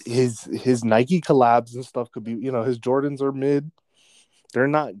 His Nike collabs and stuff could be, his Jordans are mid. They're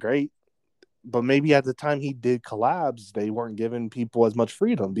not great, but maybe at the time he did collabs, they weren't giving people as much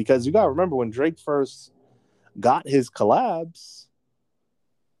freedom because you got to remember when Drake first got his collabs,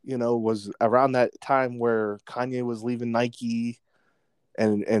 was around that time where Kanye was leaving Nike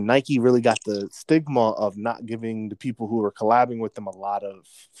and Nike really got the stigma of not giving the people who were collabing with them a lot of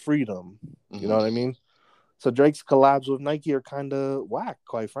freedom. You know what I mean? So Drake's collabs with Nike are kind of whack,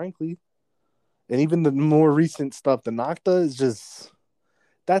 quite frankly. And even the more recent stuff, the Nocta is just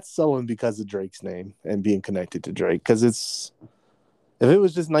that's selling because of Drake's name and being connected to Drake. Because if it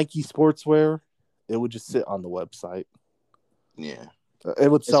was just Nike sportswear, it would just sit on the website. Yeah,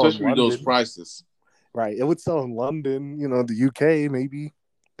 It would sell in especially those London, prices. right? It would sell in London, the UK maybe.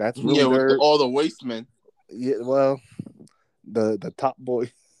 That's really Yeah, with their all the waste men. yeah. Well, the top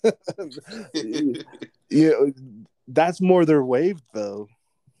boy. Yeah, that's more their wave though.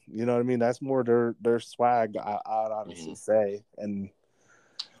 You know what I mean? That's more their swag. I'd honestly say,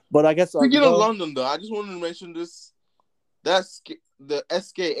 but I guess Speaking of London, though, I just wanted to mention this. That's the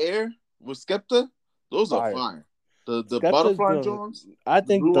SK Air with Skepta. Those are fire. fine. The Skepta's butterfly doing. Jones, I the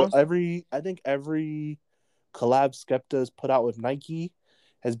think blue ones. every collab Skepta's put out with Nike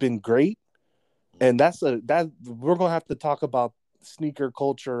has been great, and that we're gonna have to talk about sneaker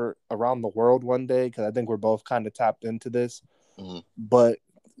culture around the world one day because I think we're both kind of tapped into this. But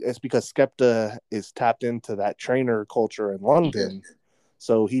it's because Skepta is tapped into that trainer culture in London,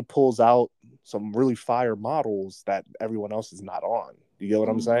 so he pulls out some really fire models that everyone else is not on. You get what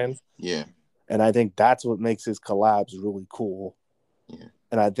I'm saying? Yeah. And I think that's what makes his collabs really cool. Yeah.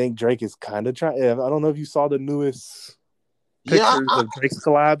 And I think Drake is kind of trying. I don't know if you saw the newest Yeah. pictures of Drake's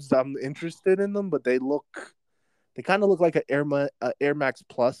collabs. I'm interested in them, but they kind of look like an Air Max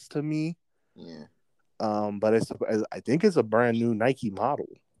Plus to me. Yeah. But I think it's a brand new Nike model.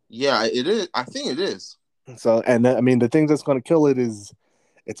 Yeah, it is. I think it is. So, and I mean, the thing that's going to kill it is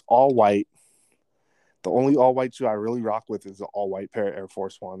it's all white. The only all white shoe I really rock with is the all white pair of Air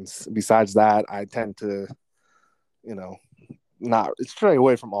Force Ones. Besides that, I tend to, you know, not stray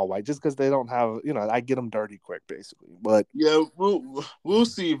away from all white just because they don't have, I get them dirty quick, basically. But yeah, we'll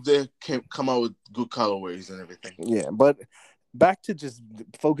see if they can come out with good colorways and everything. yeah, but back to just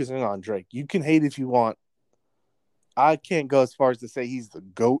focusing on Drake. You can hate if you want. I can't go as far as to say he's the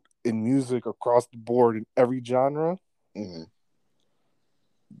GOAT in music across the board in every genre.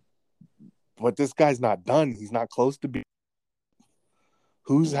 But this guy's not done. He's not close to being.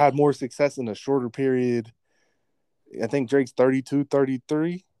 Who's had more success in a shorter period? I think Drake's 32,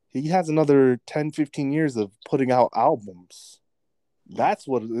 33. He has another 10, 15 years of putting out albums. That's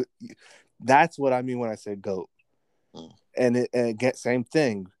what I mean when I say GOAT. And again, same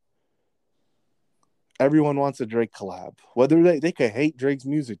thing. Everyone wants a Drake collab. Whether they could hate Drake's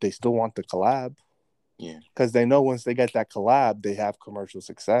music, they still want the collab. Yeah. Because they know once they get that collab, they have commercial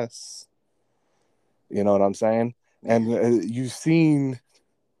success. You know what I'm saying? Yeah. And you've seen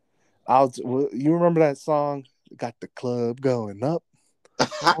you remember that song? Got the club going up.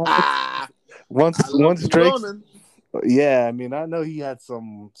 once Drake's, yeah, I mean, I know he had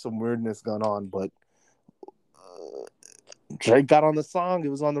some weirdness going on, but Drake got on the song. It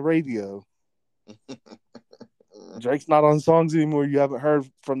was on the radio. Drake's not on songs anymore. You haven't heard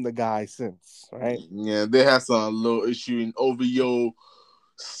from the guy since, right? Yeah, they had some little issue in OVO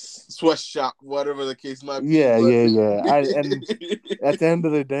sweatshop, whatever the case might be. Yeah. And at the end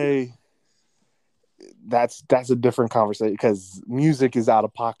of the day, that's a different conversation because music is out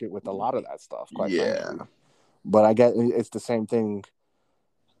of pocket with a lot of that stuff, quite frankly. But I get it's the same thing,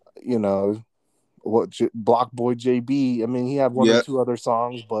 you know. What Block Boy JB? I mean, he had one or two other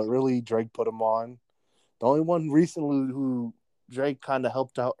songs, but really Drake put him on. The only one recently who Drake kind of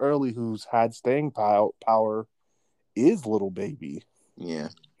helped out early, who's had staying power, is Lil Baby. Yeah,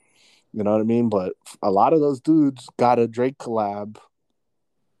 you know what I mean. But a lot of those dudes got a Drake collab.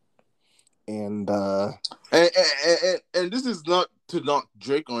 And this is not to knock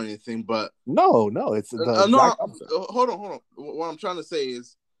Drake or anything, but no, it's the exact opposite. Hold on. What I'm trying to say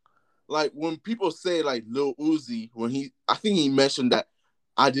is, like, when people say like Lil Uzi, I think he mentioned that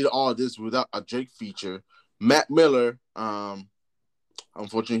I did all this without a Drake feature. Mac Miller,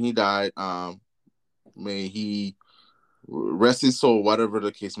 unfortunately he died. May he rest his soul, whatever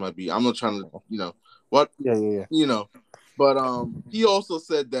the case might be. I'm not trying to, Yeah. But he also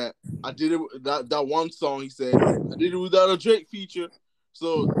said that I did it. That one song he said I did it without a Drake feature.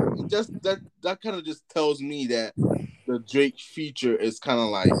 So just that kind of just tells me that the Drake feature is kind of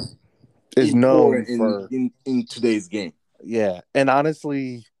like is known for in today's game. Yeah, and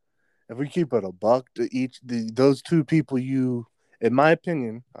honestly, if we keep it a buck, those two people, in my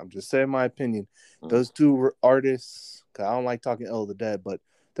opinion, I'm just saying my opinion, those two artists. Cause I don't like talking ill of the dead, but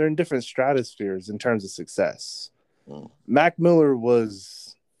they're in different stratospheres in terms of success. Mac Miller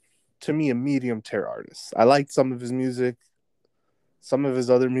was, to me, a medium tier artist. I liked some of his music. Some of his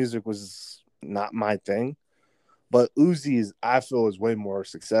other music was not my thing. But Uzi I feel is way more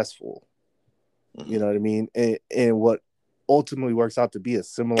successful. You know what I mean? And what ultimately works out to be a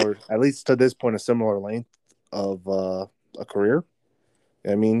similar, at least to this point, a similar length of a career.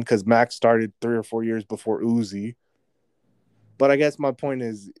 I mean, because Mac started 3 or 4 years before Uzi. But I guess my point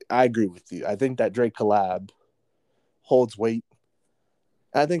is, I agree with you. I think that Drake collab holds weight.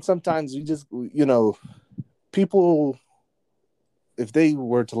 I think sometimes we just, people, if they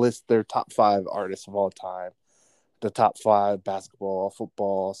were to list their top 5 artists of all time, the top 5 basketball,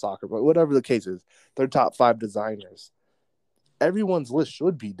 football, soccer, but whatever the case is, their top 5 designers, everyone's list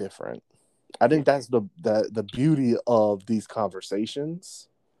should be different. I think that's the beauty of these conversations.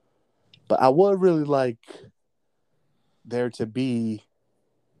 But I would really like there to be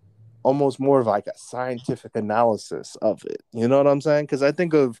almost more of like a scientific analysis of it. You know what I'm saying? Because I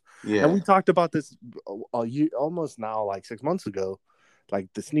think of, and we talked about this a year, almost now, like 6 months ago, like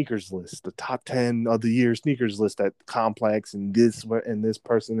the sneakers list, the top 10 of the year sneakers list that Complex and this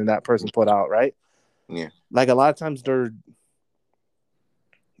person and that person put out, right? Yeah. Like a lot of times they're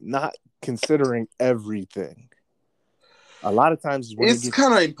not considering everything. A lot of times when it's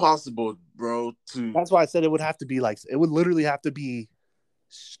kind of impossible, bro. That's why I said it would have to be like, it would literally have to be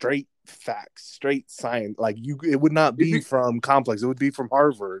straight facts, straight science. Like it would not be from Complex. It would be from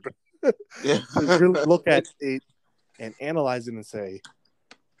Harvard. Yeah. Really look at it and analyze it and say,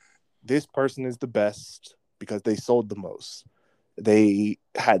 this person is the best because they sold the most. They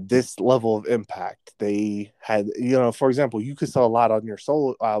had this level of impact. They had, for example, you could sell a lot on your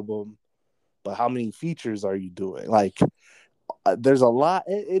solo album, but how many features are you doing? Like, there's a lot.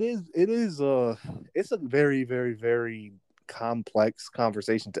 It's a very, very, very complex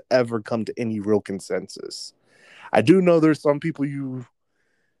conversation to ever come to any real consensus. I do know there's some people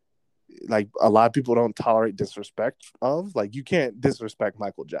a lot of people don't tolerate disrespect of. Like, you can't disrespect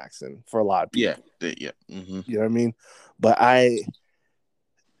Michael Jackson for a lot of people. Yeah. Mm-hmm. You know what I mean? But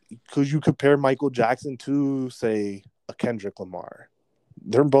could you compare Michael Jackson to, say, a Kendrick Lamar?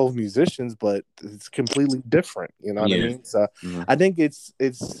 They're both musicians, but it's completely different. You know what I mean? So I think it's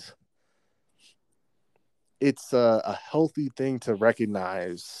a healthy thing to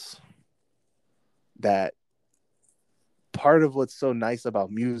recognize that part of what's so nice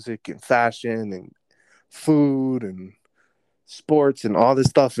about music and fashion and food and sports and all this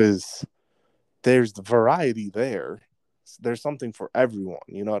stuff is there's the variety there. There's something for everyone.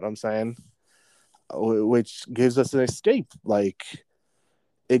 You know what I'm saying? Which gives us an escape. Like,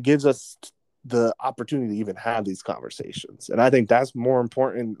 it gives us the opportunity to even have these conversations. And I think that's more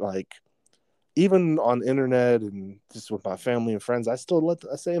important. Like, even on the internet and just with my family and friends, I still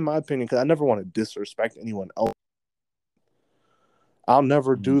I say my opinion because I never want to disrespect anyone else. I'll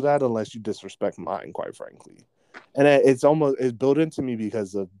never do that unless you disrespect mine, quite frankly. And it's built into me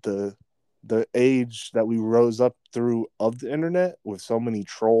because of the age that we rose up through of the internet with so many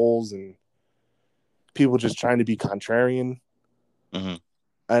trolls and people just trying to be contrarian. Mm-hmm.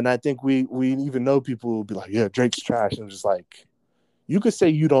 And I think we even know people will be like, yeah, Drake's trash. And just like, you could say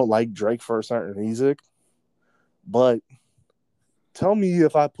you don't like Drake for certain music, but tell me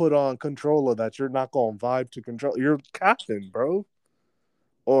if I put on Controller that you're not going to vibe to Control. You're capping, bro.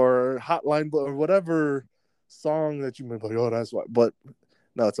 Or Hotline or whatever song that you may be like, oh, that's what. But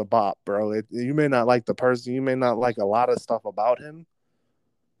no, it's a bop, bro. You may not like the person. You may not like a lot of stuff about him,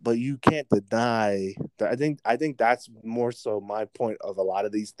 but you can't deny that. I think that's more so my point of a lot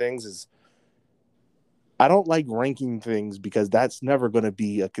of these things is I don't like ranking things because that's never going to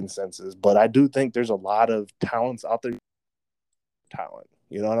be a consensus. But I do think there's a lot of talents out there. Talent,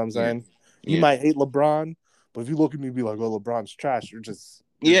 you know what I'm Yeah. saying? You Yeah. might hate LeBron, but if you look at me and be like, "Oh, LeBron's trash," you're Yeah. just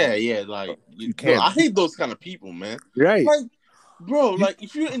Yeah. Like, you yo, can't. I hate those kind of people, man. Right. Like, bro, You, like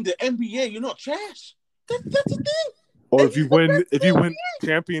if you're in the NBA, you're not trash. That's the thing. or And you're the best if you in win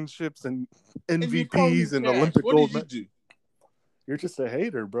championships and the NBA, and you're calling him MVPs and trash. Olympic What did gold, you do? you're just a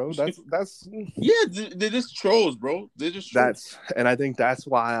hater, bro. Yeah, they're just trolls, bro. They're just trolls. And I think that's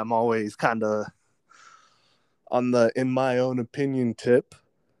why I'm always kind of on the in my own opinion tip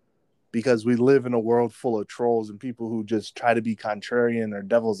because we live in a world full of trolls and people who just try to be contrarian or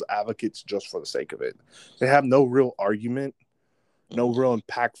devil's advocates just for the sake of it. They have no real argument, no real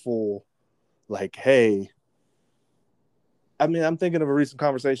impactful, like, hey, I mean, I'm thinking of a recent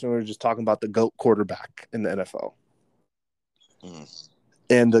conversation where we were just talking about the GOAT quarterback in the NFL.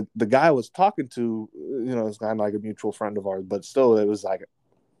 And the guy I was talking to, it's kind of like a mutual friend of ours, but still, it was like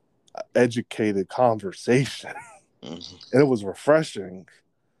an educated conversation. And it was refreshing.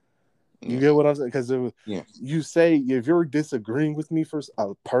 You get what I'm saying? Because you say if you're disagreeing with me for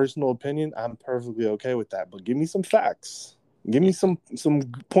a personal opinion, I'm perfectly okay with that. But give me some facts. Give me some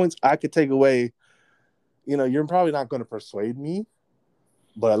points I could take away. You're probably not going to persuade me,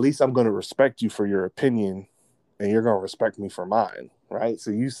 but at least I'm going to respect you for your opinion, and you're going to respect me for mine, right?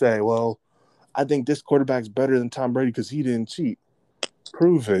 So you say, well, I think this quarterback's better than Tom Brady because he didn't cheat.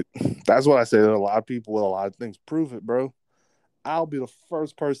 Prove it. That's what I say to a lot of people with a lot of things. Prove it, bro. I'll be the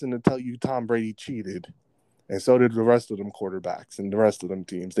first person to tell you Tom Brady cheated. And so did the rest of them quarterbacks and the rest of them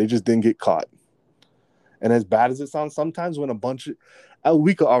teams. They just didn't get caught. And as bad as it sounds, sometimes when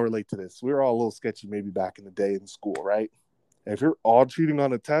we could all relate to this. We were all a little sketchy maybe back in the day in school, right? And if you're all cheating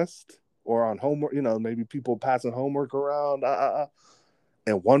on a test or on homework, maybe people passing homework around,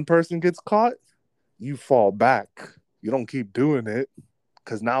 and one person gets caught, you fall back. You don't keep doing it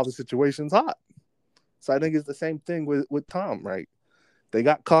because now the situation's hot. So I think it's the same thing with Tom, right? They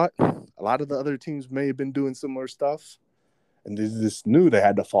got caught. A lot of the other teams may have been doing similar stuff, and they just knew they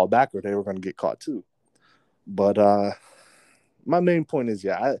had to fall back or they were going to get caught too. But my main point is,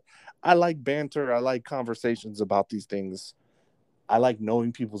 I like banter. I like conversations about these things. I like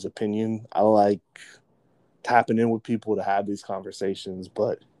knowing people's opinion. I like tapping in with people to have these conversations,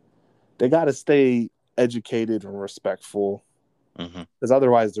 but they got to stay educated and respectful because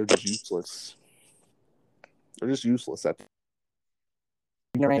otherwise they're just useless. They're just useless at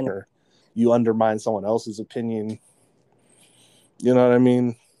or you undermine someone else's opinion. You know what I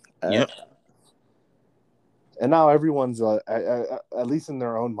mean? Yep. And now everyone's, at least in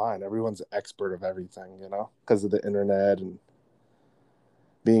their own mind, everyone's an expert of everything, because of the internet and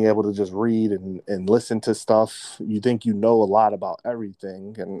being able to just read and listen to stuff. You think you know a lot about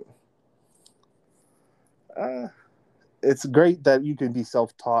everything. And it's great that you can be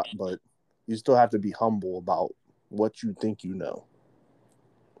self-taught, but you still have to be humble about what you think you know.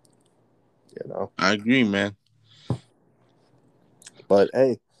 I agree, man. But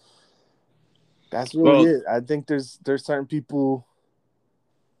hey, that's really it. I think there's certain people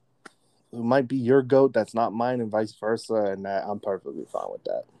who might be your GOAT that's not mine and vice versa, and that I'm perfectly fine with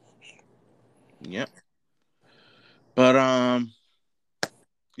that. Yep. But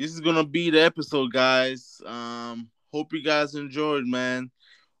this is gonna be the episode, guys. Hope you guys enjoyed, man.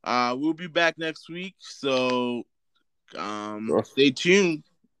 We'll be back next week, so Sure. stay tuned.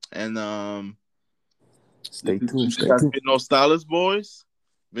 And Stay tuned. This Stay has tuned. been No Stylist Boys.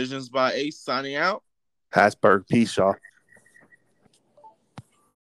 Visions by Ace signing out. Hasburg. Peace, y'all.